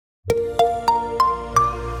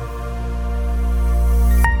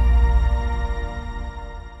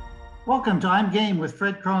Welcome to I'm Game with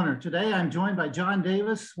Fred Kroner. Today I'm joined by Jon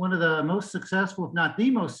Davis, one of the most successful, if not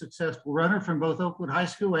the most successful runner from both Oakwood High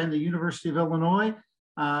School and the University of Illinois.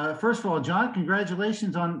 First of all, Jon,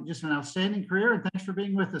 congratulations on just an outstanding career and thanks for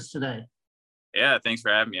being with us today. Yeah, thanks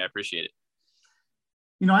for having me. I appreciate it.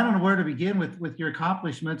 You know, I don't know where to begin with your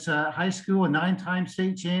accomplishments. High school, a 9-time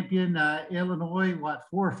state champion, Illinois, 4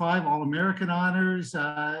 or 5 All-American honors,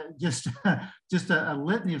 just a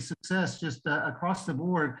litany of success just across the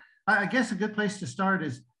board. I guess a good place to start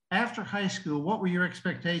is after high school, what were your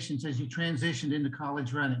expectations as you transitioned into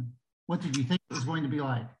college running? What did you think it was going to be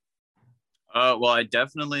like? Well, I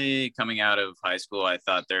definitely, coming out of high school, I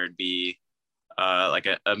thought there'd be like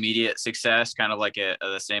an immediate success, kind of like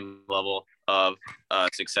the same level of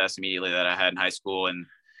success immediately that I had in high school. And,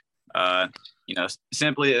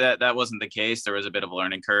 simply that wasn't the case. There was a bit of a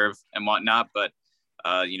learning curve and whatnot, but,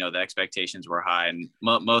 the expectations were high. And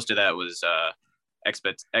most of that was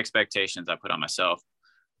expectations I put on myself.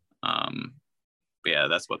 But yeah,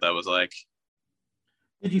 that's what that was like.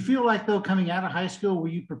 Did you feel like, though, coming out of high school, were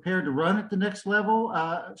you prepared to run at the next level?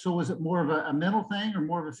 So was it more of a mental thing or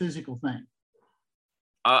more of a physical thing?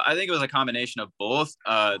 I think it was a combination of both.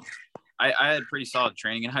 I had pretty solid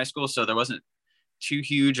training in high school, so there wasn't too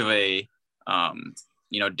huge of a,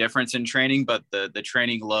 difference in training, but the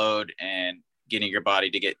training load and getting your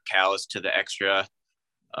body to get calloused to the extra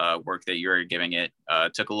work that you were giving it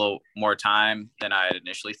took a little more time than I had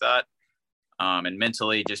initially thought. And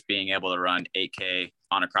mentally, just being able to run 8K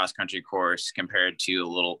on a cross country course compared to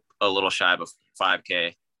a little shy of a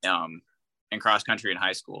 5K in cross country in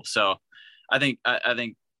high school. So I think a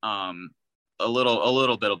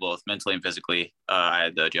little bit of both, mentally and physically. I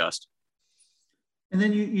had to adjust. And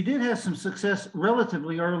then you did have some success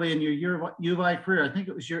relatively early in your U of I career. I think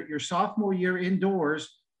it was your sophomore year indoors.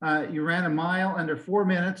 You ran a mile under 4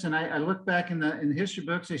 minutes, and I looked back in the history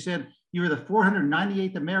books. They said you were the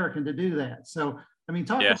 498th American to do that. So, I mean,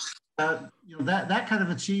 talk about that kind of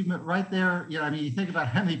achievement right there. I mean, you think about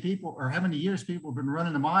how many people or how many years people have been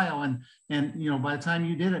running a mile, and by the time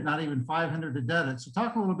you did it, not even 500 had done it. So,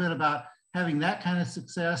 talk a little bit about having that kind of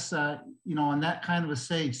success, on that kind of a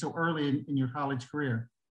stage so early in your college career.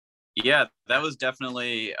 Yeah, that was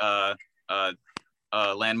definitely a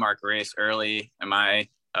landmark race early in my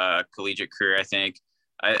collegiate career. I think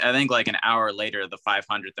like an hour later, the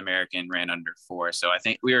 500th American ran under 4. So I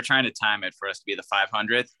think we were trying to time it for us to be the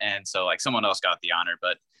 500th. And so like someone else got the honor,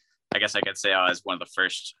 but I guess I could say I was one of the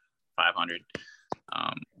first 500.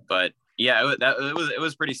 But yeah, it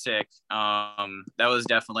was pretty sick. That was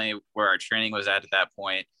definitely where our training was at that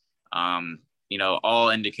point. All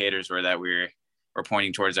indicators were that we're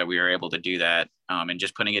pointing towards that we were able to do that. And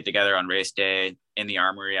just putting it together on race day in the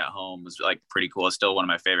Armory at home was like pretty cool. It's still one of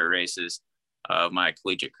my favorite races of my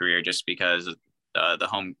collegiate career, just because the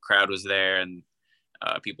home crowd was there and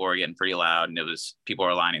people were getting pretty loud, and people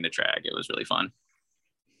were lining the track. It was really fun.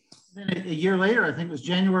 Then a year later, I think it was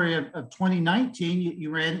January of 2019, you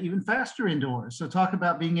ran even faster indoors. So talk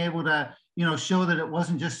about being able to, show that it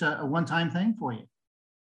wasn't just a one-time thing for you.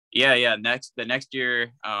 Yeah. The next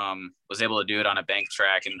year, was able to do it on a bank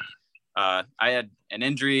track, and I had an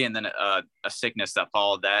injury and then a sickness that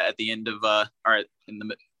followed that at the end of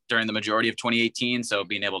during the majority of 2018. So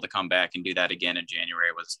being able to come back and do that again in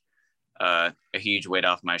January was a huge weight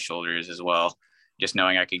off my shoulders as well. Just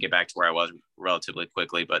knowing I could get back to where I was relatively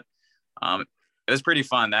quickly, but it was pretty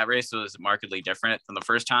fun. That race was markedly different from the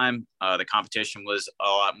first time. The competition was a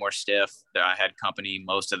lot more stiff. I had company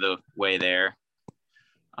most of the way there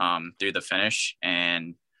through the finish.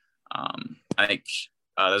 And I think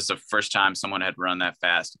this was the first time someone had run that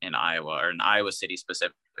fast in Iowa, or in Iowa City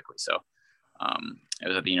specifically. So it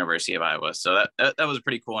was at the University of Iowa. So that was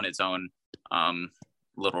pretty cool in its own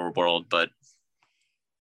little world, but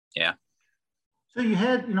yeah. So you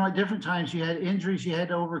had, at different times you had injuries you had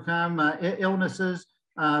to overcome, illnesses.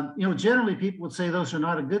 Generally people would say those are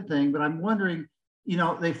not a good thing, but I'm wondering,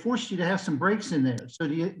 they forced you to have some breaks in there. So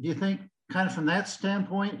do you think, kind of from that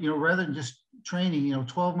standpoint, rather than just training,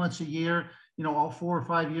 12 months a year, all 4 or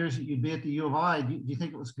 5 years that you'd be at the U of I, do you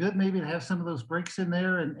think it was good maybe to have some of those breaks in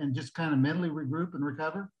there and just kind of mentally regroup and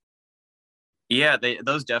recover? Yeah,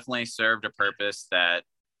 those definitely served a purpose that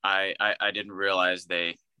I didn't realize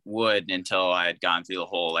they would until I had gone through the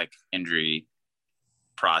whole like injury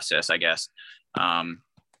process, I guess.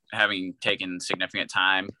 Having taken significant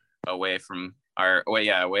time away from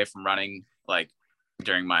running, like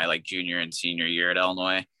during my like junior and senior year at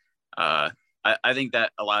Illinois, I think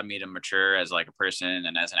that allowed me to mature as like a person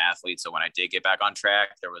and as an athlete. So when I did get back on track,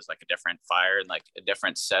 there was like a different fire and like a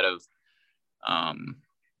different set of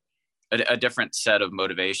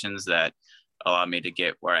motivations that allowed me to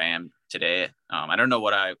get where I am today. I don't know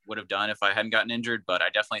what I would have done if I hadn't gotten injured, but I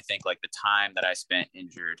definitely think like the time that I spent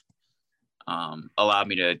injured allowed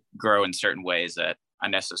me to grow in certain ways that I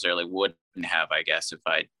necessarily wouldn't have, I guess, if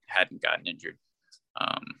I hadn't gotten injured.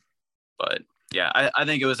 But yeah, I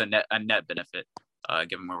think it was a net benefit,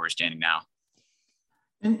 given where we're standing now.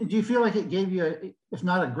 And do you feel like it gave you, if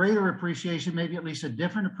not a greater appreciation, maybe at least a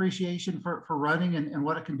different appreciation for running and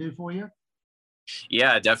what it can do for you?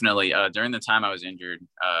 Yeah, definitely. During the time I was injured,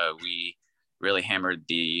 we really hammered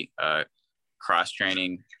the cross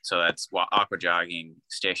training. So that's aqua jogging,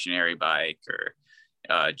 stationary bike, or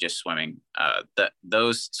just swimming.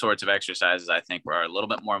 Those sorts of exercises, I think, were a little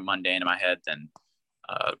bit more mundane in my head than,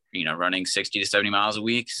 running 60 to 70 miles a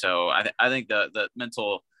week. So I think the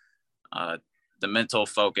mental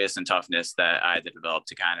focus and toughness that I had to develop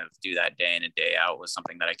to kind of do that day in and day out was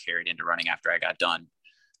something that I carried into running after I got done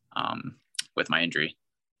with my injury.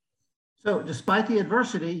 So despite the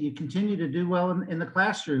adversity, you continue to do well in the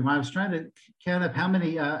classroom. I was trying to count up how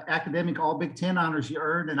many academic all Big Ten honors you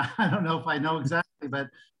earned, and I don't know if I know exactly, but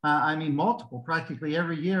I mean multiple, practically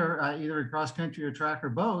every year, either in cross country or track or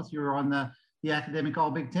both, you're on the academic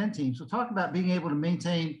all Big Ten team. So talk about being able to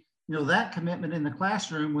maintain that commitment in the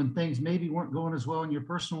classroom when things maybe weren't going as well in your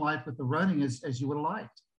personal life with the running as you would have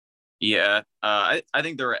liked. Yeah, I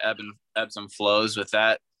think there were ebbs and flows with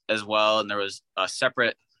that as well. And there was a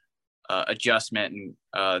separate adjustment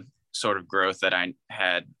and sort of growth that I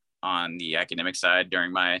had on the academic side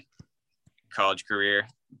during my college career.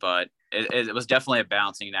 But it was definitely a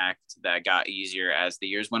balancing act that got easier as the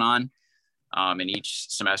years went on. And each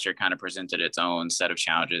semester kind of presented its own set of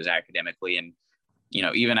challenges academically and,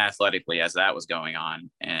 even athletically as that was going on.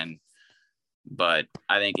 But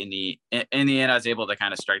I think in the end, I was able to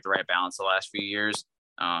kind of strike the right balance the last few years.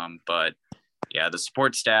 But yeah, the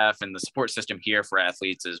support staff and the support system here for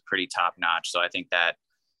athletes is pretty top notch. So I think that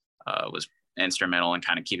was instrumental in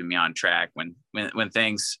kind of keeping me on track when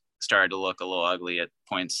things started to look a little ugly at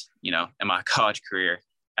points, in my college career,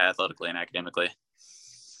 athletically and academically.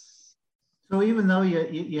 So even though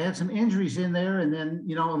you had some injuries in there, and then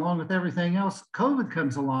along with everything else, COVID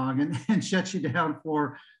comes along and shuts you down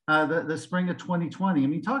for the spring of 2020. I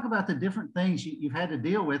mean, talk about the different things you've had to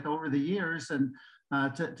deal with over the years and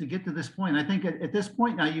to get to this point. I think at this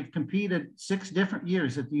point now you've competed 6 different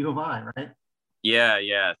years at the U of I, right? Yeah,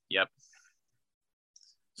 yep.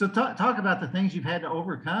 So talk about the things you've had to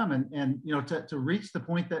overcome and to reach the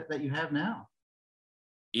point that you have now.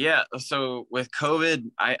 Yeah. So with COVID,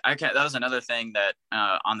 that was another thing that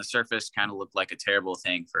on the surface kind of looked like a terrible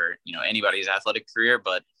thing for, anybody's athletic career,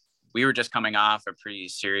 but we were just coming off a pretty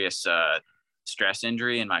serious stress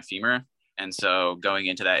injury in my femur. And so going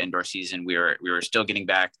into that indoor season, we were still getting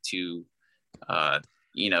back to,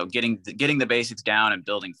 getting the basics down and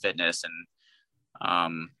building fitness. And,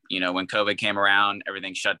 when COVID came around,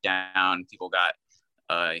 everything shut down. People got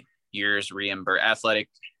athletic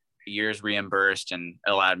years reimbursed, and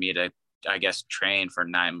allowed me to, I guess, train for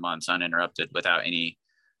 9 months uninterrupted without any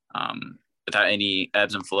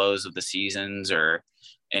ebbs and flows of the seasons or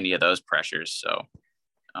any of those pressures. So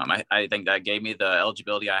I think that gave me the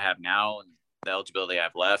eligibility I have now and the eligibility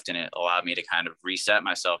I've left, and it allowed me to kind of reset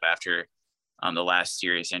myself after the last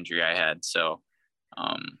serious injury I had. So,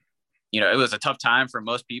 it was a tough time for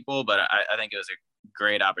most people, but I think it was a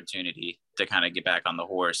great opportunity to kind of get back on the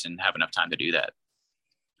horse and have enough time to do that.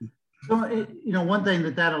 So, one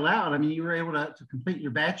thing that allowed, I mean, you were able to complete your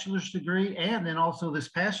bachelor's degree and then also this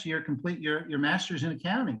past year complete your master's in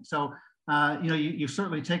accounting. So, you've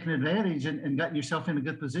certainly taken advantage and gotten yourself in a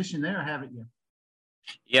good position there, haven't you?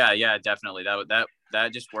 Yeah, definitely.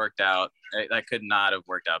 That just worked out. That could not have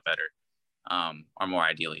worked out better or more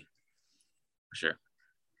ideally, for sure.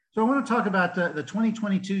 So I want to talk about the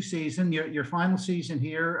 2022 season, your final season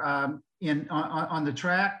here on the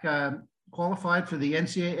track. Qualified for the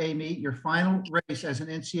NCAA meet, your final race as an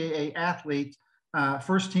NCAA athlete,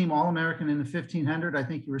 first team All-American in the 1500. I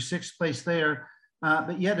think you were 6th place there.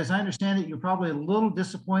 But yet, as I understand it, you're probably a little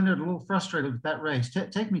disappointed, a little frustrated with that race.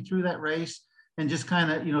 Take me through that race and just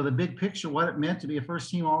kind of, the big picture, what it meant to be a first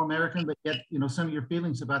team All-American, but yet, some of your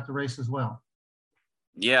feelings about the race as well.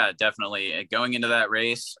 Yeah, definitely. Going into that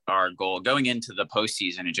race, going into the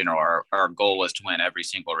postseason in general, our goal was to win every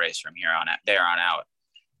single race from there on out.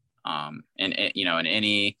 In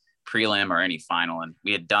any prelim or any final, and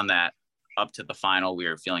we had done that up to the final. We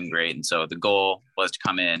were feeling great, and so the goal was to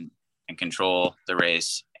come in and control the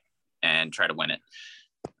race and try to win it.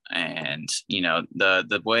 And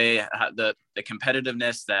the way the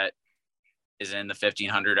competitiveness that is in the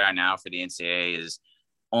 1500 right now for the NCAA is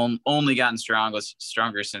only gotten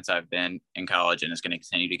stronger since I've been in college, and it's going to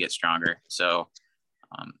continue to get stronger. So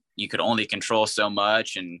you could only control so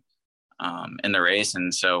much and in the race.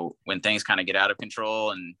 And so when things kind of get out of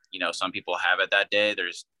control and, some people have it that day,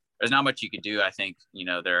 there's not much you could do. I think,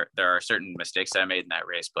 there are certain mistakes that I made in that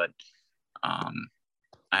race, but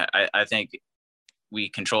I think we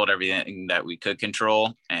controlled everything that we could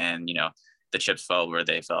control, and, the chips fell where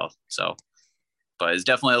they fell. So, but it's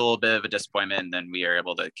definitely a little bit of a disappointment. And then we are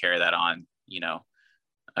able to carry that on,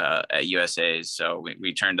 at USA's. So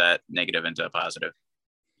we turned that negative into a positive.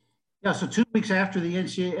 Yeah, so 2 weeks after the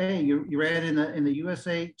NCAA, you ran in the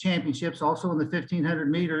USA Championships, also in the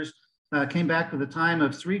 1500 meters, came back with a time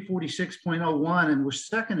of 3:46.01 and were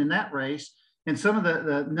second in that race. And some of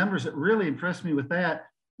the numbers that really impressed me with that,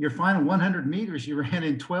 your final 100 meters, you ran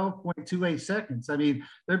in 12.28 seconds. I mean,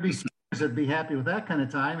 there'd be some that'd be happy with that kind of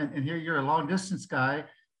time. And here you're a long distance guy.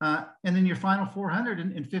 And then your final 400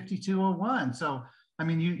 in 52.01. So, I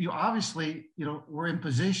mean, you obviously, were in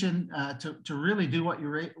position to really do what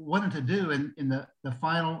you wanted to do in the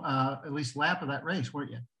final, at least lap of that race,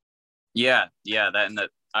 weren't you? Yeah.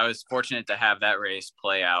 I was fortunate to have that race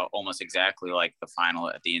play out almost exactly like the final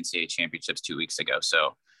at the NCAA Championships 2 weeks ago.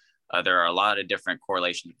 So there are a lot of different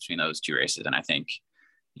correlations between those two races. And I think,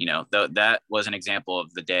 that was an example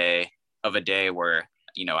of a day where,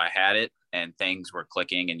 I had it and things were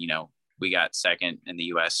clicking and, we got second in the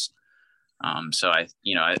US. So I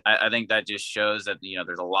think that just shows that,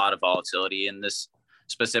 there's a lot of volatility in this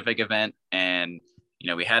specific event, and,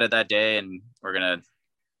 we had it that day, and we're going to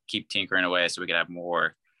keep tinkering away so we can have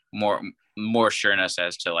more sureness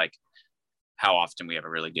as to like how often we have a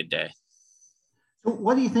really good day. So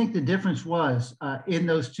what do you think the difference was in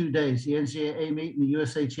those 2 days, the NCAA meet and the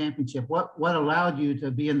USA Championship? What allowed you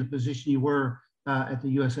to be in the position you were at the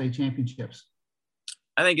USA Championships?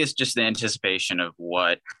 I think it's just the anticipation of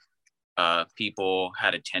what people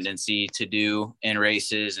had a tendency to do in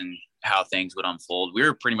races and how things would unfold. We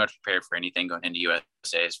were pretty much prepared for anything going into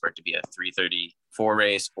USA's, for it to be a 3:34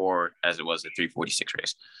 race or as it was a 3:46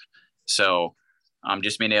 race. So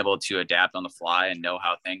just being able to adapt on the fly and know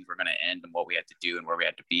how things were going to end and what we had to do and where we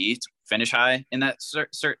had to be to finish high in that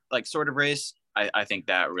sort of race. I think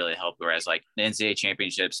that really helped. Whereas like the NCAA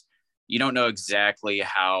Championships, you don't know exactly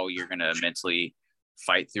how you're going to mentally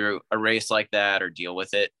fight through a race like that or deal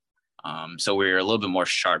with it. So we were a little bit more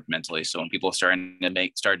sharp mentally. So when people started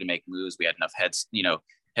to make moves, we had enough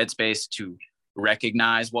headspace to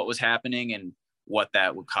recognize what was happening and what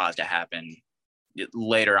that would cause to happen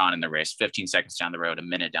later on in the race, 15 seconds down the road, a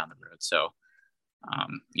minute down the road. So,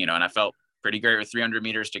 and I felt pretty great with 300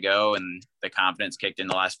 meters to go, and the confidence kicked in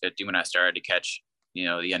the last 50 when I started to catch,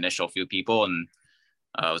 the initial few people, and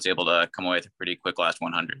I was able to come away with a pretty quick last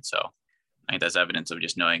 100. So I think that's evidence of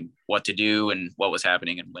just knowing what to do and what was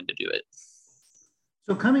happening and when to do it.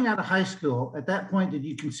 So coming out of high school, at that point, did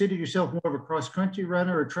you consider yourself more of a cross-country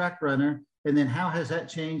runner or track runner? And then how has that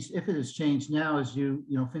changed, if it has changed now, as you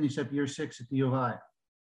finish up year 6 at the U of I?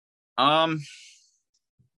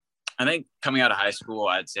 I think coming out of high school,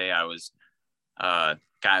 I'd say I was kind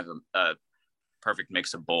of a perfect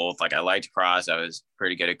mix of both. Like I liked cross. I was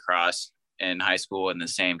pretty good at cross in high school, and the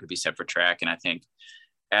same could be said for track. And I think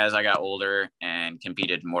as I got older and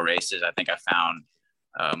competed in more races, I think I found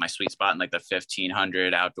my sweet spot in like the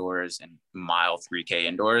 1500 outdoors and mile 3K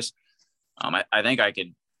indoors. I think I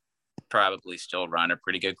could probably still run a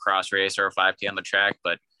pretty good cross race or a 5K on the track,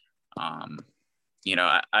 but I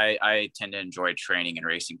tend to enjoy training and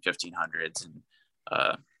racing 1500s and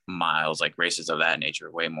miles, like races of that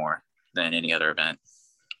nature, way more than any other event.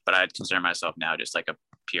 But I'd consider myself now just like a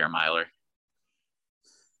pure miler.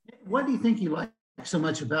 What do you think you like so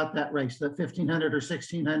much about that race, the 1500 or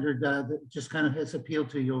 1600, that just kind of has appealed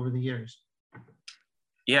to you over the years?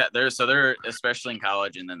 Yeah, there, especially in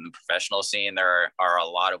college and then the professional scene, there are a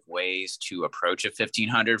lot of ways to approach a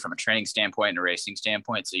 1500 from a training standpoint and a racing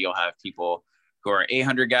standpoint. So you'll have people who are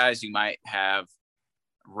 800 guys who might have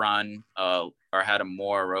run or had a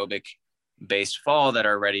more aerobic based fall that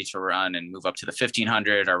are ready to run and move up to the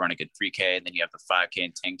 1500 or run a good 3K. And then you have the 5K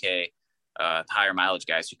and 10K higher mileage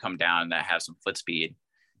guys who come down that have some foot speed.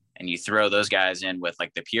 And you throw those guys in with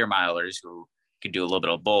like the pure milers who could do a little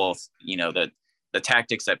bit of both. The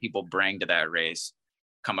tactics that people bring to that race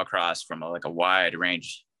come across from a wide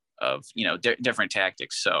range of, different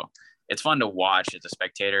tactics. So it's fun to watch as a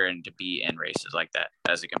spectator and to be in races like that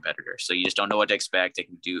as a competitor. So you just don't know what to expect.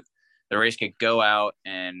 The race could go out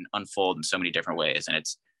and unfold in so many different ways. And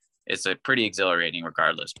it's a pretty exhilarating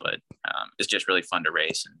regardless, but it's just really fun to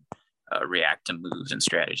race and react to moves and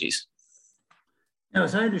strategies. Now,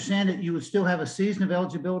 as I understand it, you would still have a season of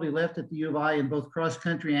eligibility left at the U of I in both cross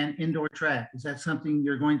country and indoor track. Is that something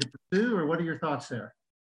you're going to pursue, or what are your thoughts there?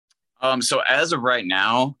 So as of right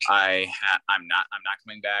now, I'm not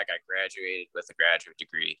coming back. I graduated with a graduate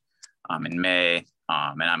degree in May,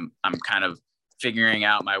 and I'm kind of figuring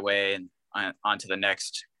out my way and onto the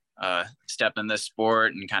next step in this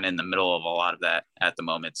sport, and kind of in the middle of a lot of that at the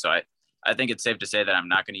moment. So I think it's safe to say that I'm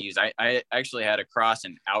not going to use. I actually had a cross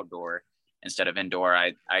in outdoor instead of indoor.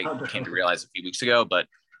 I came to realize a few weeks ago, but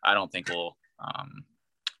I don't think we'll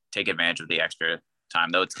take advantage of the extra time.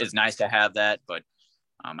 Though it's nice to have that, but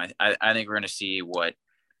I think we're going to see what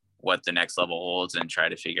the next level holds and try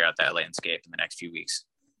to figure out that landscape in the next few weeks.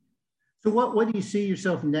 So what do you see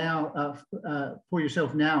yourself now for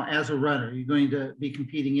yourself now as a runner? Are you going to be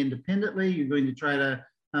competing independently? You're going to try to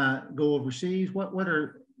go overseas? What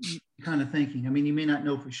are you kind of thinking? I mean, you may not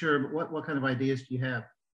know for sure, but what kind of ideas do you have?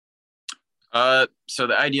 So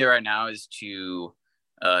the idea right now is to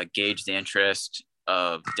gauge the interest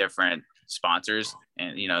of different sponsors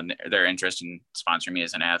and, their interest in sponsoring me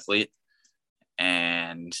as an athlete,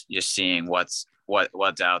 and just seeing what's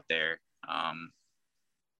out there,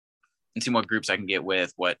 and seeing what groups I can get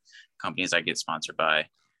with, what companies I get sponsored by.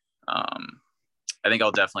 I think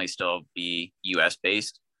I'll definitely still be US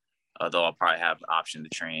based, though I'll probably have the option to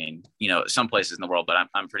train, some places in the world, but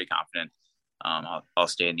I'm pretty confident I'll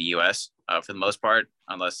stay in the US for the most part,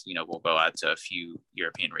 unless, we'll go out to a few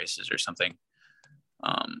European races or something.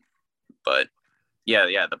 But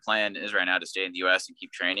yeah, the plan is right now to stay in the US and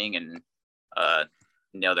keep training and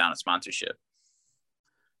nail down a sponsorship.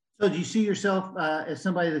 So do you see yourself as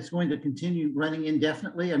somebody that's going to continue running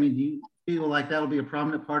indefinitely? I mean, do you feel like that'll be a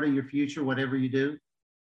prominent part of your future, whatever you do?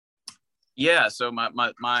 Yeah. So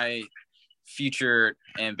my future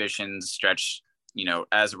ambitions stretch,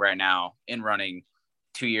 as of right now in running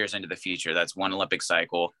 2 years into the future. That's one Olympic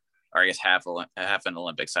cycle, or I guess half an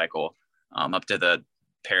Olympic cycle, up to the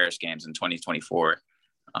Paris Games in 2024.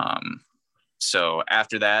 So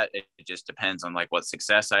after that, it just depends on what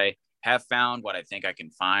success I have found, what I think I can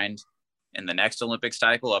find in the next Olympic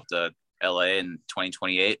cycle up to LA in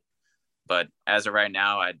 2028. But as of right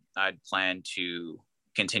now, I'd plan to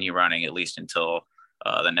continue running at least until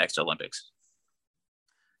the next Olympics.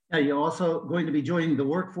 Are you also going to be joining the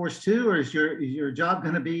workforce too, or is your job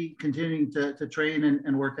going to be continuing to train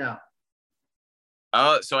and work out?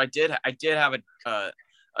 So I did have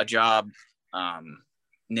a job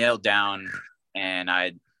nailed down, and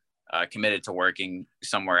I committed to working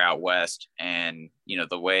somewhere out west. And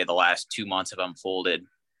the way the last 2 months have unfolded,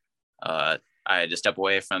 I had to step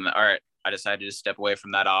away from I decided to step away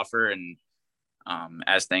from that offer. And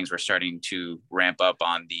as things were starting to ramp up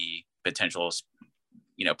on the potential,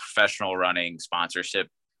 professional running sponsorship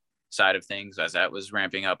side of things, as that was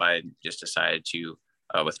ramping up, I just decided to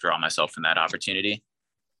withdraw myself from that opportunity.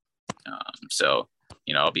 So,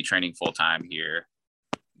 I'll be training full time here,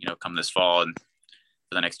 come this fall and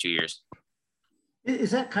for the next 2 years.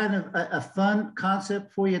 Is that kind of a fun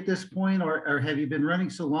concept for you at this point, or have you been running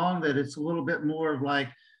so long that it's a little bit more of like,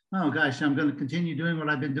 oh gosh, I'm going to continue doing what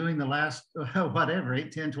I've been doing the last, whatever,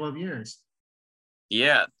 8, 10, 12 years?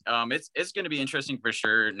 Yeah, it's going to be interesting for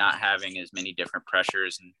sure, not having as many different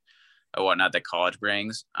pressures and whatnot that college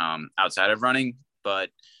brings outside of running. But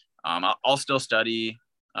I'll still study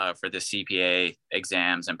for the CPA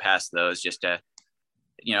exams and pass those, just to,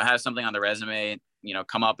 have something on the resume,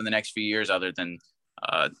 come up in the next few years, other than,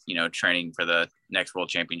 training for the next World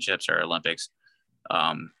Championships or Olympics.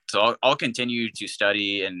 So I'll continue to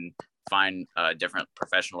study and find different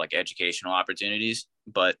professional, educational opportunities.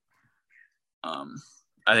 But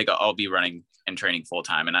I think I'll be running and training full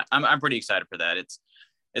time, and I'm pretty excited for that. It's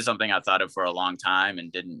something I thought of for a long time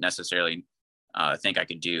and didn't necessarily think I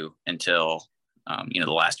could do until the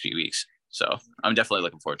last few weeks. So I'm definitely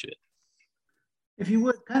looking forward to it. If you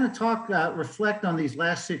would kind of talk, reflect on these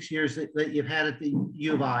last 6 years that you've had at the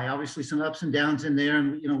U of I. Obviously, some ups and downs in there,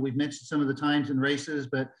 and we've mentioned some of the times and races,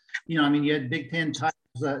 but you had Big Ten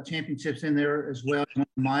titles, championships in there as well. You won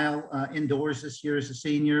a mile indoors this year as a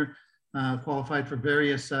senior, qualified for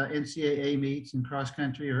various NCAA meets in cross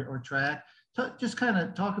country or track. Just kind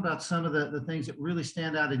of talk about some of the things that really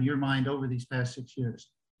stand out in your mind over these past 6 years.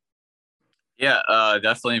 Yeah,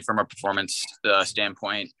 definitely from a performance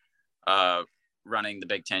standpoint, running the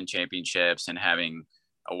Big Ten championships and having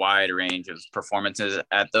a wide range of performances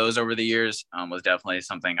at those over the years was definitely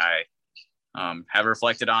something I have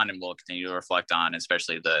reflected on and will continue to reflect on,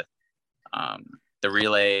 especially the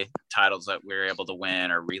relay titles that we were able to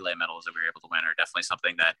win, or relay medals that we were able to win, are definitely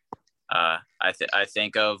something that I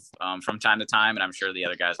think of from time to time. And I'm sure the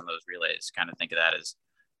other guys on those relays kind of think of that as,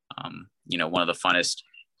 one of the funnest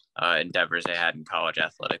endeavors they had in college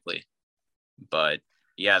athletically. But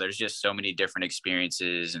yeah, there's just so many different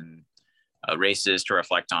experiences and races to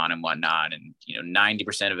reflect on and whatnot. And,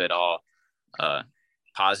 90% of it all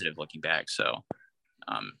positive looking back. So,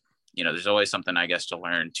 there's always something, I guess, to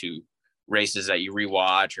learn to races that you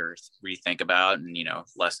rewatch or rethink about, and,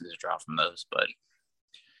 lessons to draw from those. But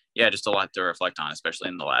yeah, just a lot to reflect on, especially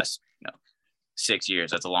in the last, 6 years.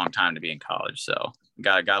 That's a long time to be in college. So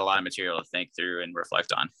got a lot of material to think through and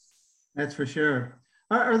reflect on. That's for sure.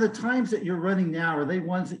 Are the times that you're running now, are they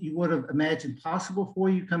ones that you would have imagined possible for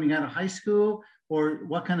you coming out of high school, or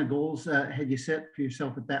what kind of goals had you set for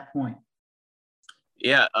yourself at that point?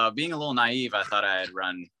 Yeah, being a little naive, I thought I had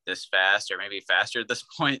run this fast or maybe faster at this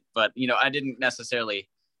point, but I didn't necessarily.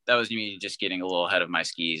 That was me just getting a little ahead of my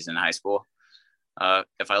skis in high school.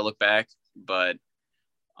 If I look back, but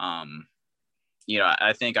I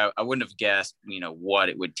think I wouldn't have guessed, what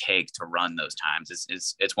it would take to run those times.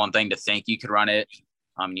 It's one thing to think you could run it.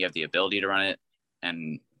 You have the ability to run it,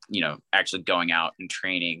 and, actually going out and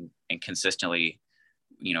training and consistently,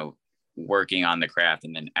 working on the craft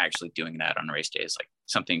and then actually doing that on race day is like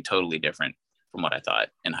something totally different from what I thought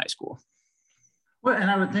in high school. Well,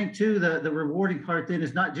 and I would think too, the rewarding part then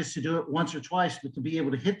is not just to do it once or twice, but to be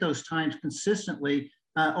able to hit those times consistently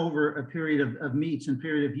over a period of meets and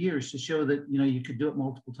period of years to show that, you could do it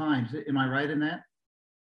multiple times. Am I right in that?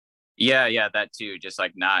 Yeah, that too. Just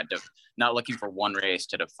like not looking for one race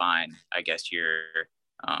to define, I guess, your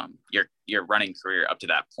running career up to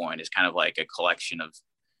that point is kind of like a collection of,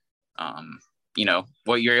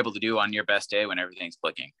 what you're able to do on your best day when everything's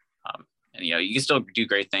clicking. And, you can still do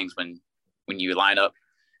great things when you line up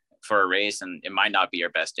for a race and it might not be your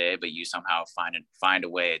best day, but you somehow find a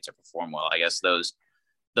way to perform well. I guess those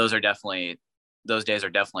days are definitely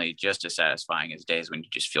just as satisfying as days when you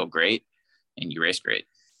just feel great and you race great.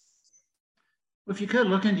 If you could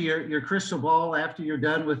look into your crystal ball after you're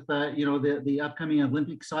done with, the upcoming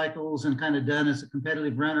Olympic cycles and kind of done as a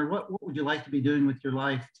competitive runner, what would you like to be doing with your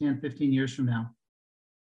life 10, 15 years from now?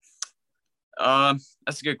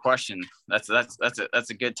 That's a good question. That's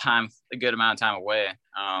a good time, a good amount of time away.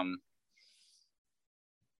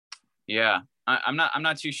 Yeah, I'm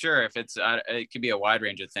not too sure if it could be a wide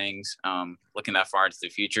range of things. Looking that far into the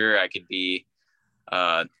future, I could be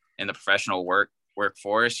in the professional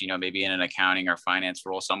workforce, maybe in an accounting or finance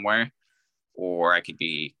role somewhere, or I could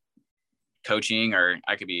be coaching, or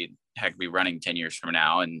I could be running 10 years from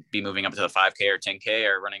now and be moving up to the 5K or 10K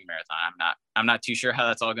or running a marathon. I'm not too sure how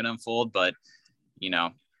that's all going to unfold, but yeah,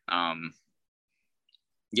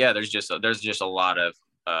 there's just a lot of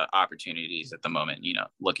opportunities at the moment,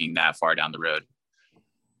 looking that far down the road.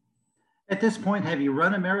 At this point, have you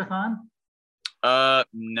run a marathon?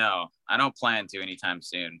 No, I don't plan to anytime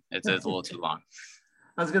soon. It's a little too long.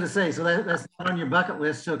 I was going to say, so that's not on your bucket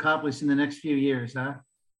list to accomplish in the next few years, huh?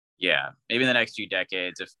 Yeah, maybe in the next few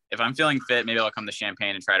decades. If I'm feeling fit, maybe I'll come to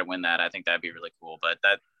Champaign and try to win that. I think that'd be really cool. But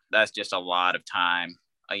that's just a lot of time,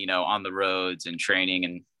 on the roads and training,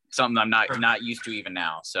 and something I'm not used to even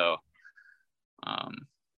now. So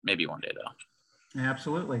maybe one day though.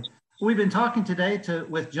 Absolutely. We've been talking today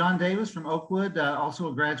with Jon Davis from Oakwood,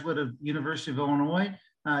 also a graduate of University of Illinois.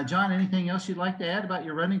 Jon, anything else you'd like to add about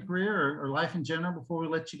your running career or life in general before we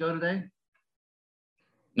let you go today?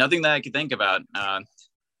 Nothing that I could think about.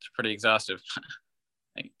 It's pretty exhaustive.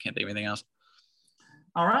 I can't think of anything else.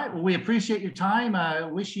 All right. Well, we appreciate your time. I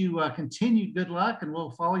wish you continued good luck, and we'll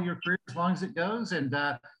follow your career as long as it goes, and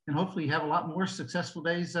hopefully you have a lot more successful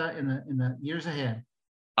days in the years ahead.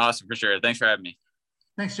 Awesome, for sure. Thanks for having me.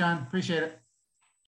 Thanks, Jon. Appreciate it.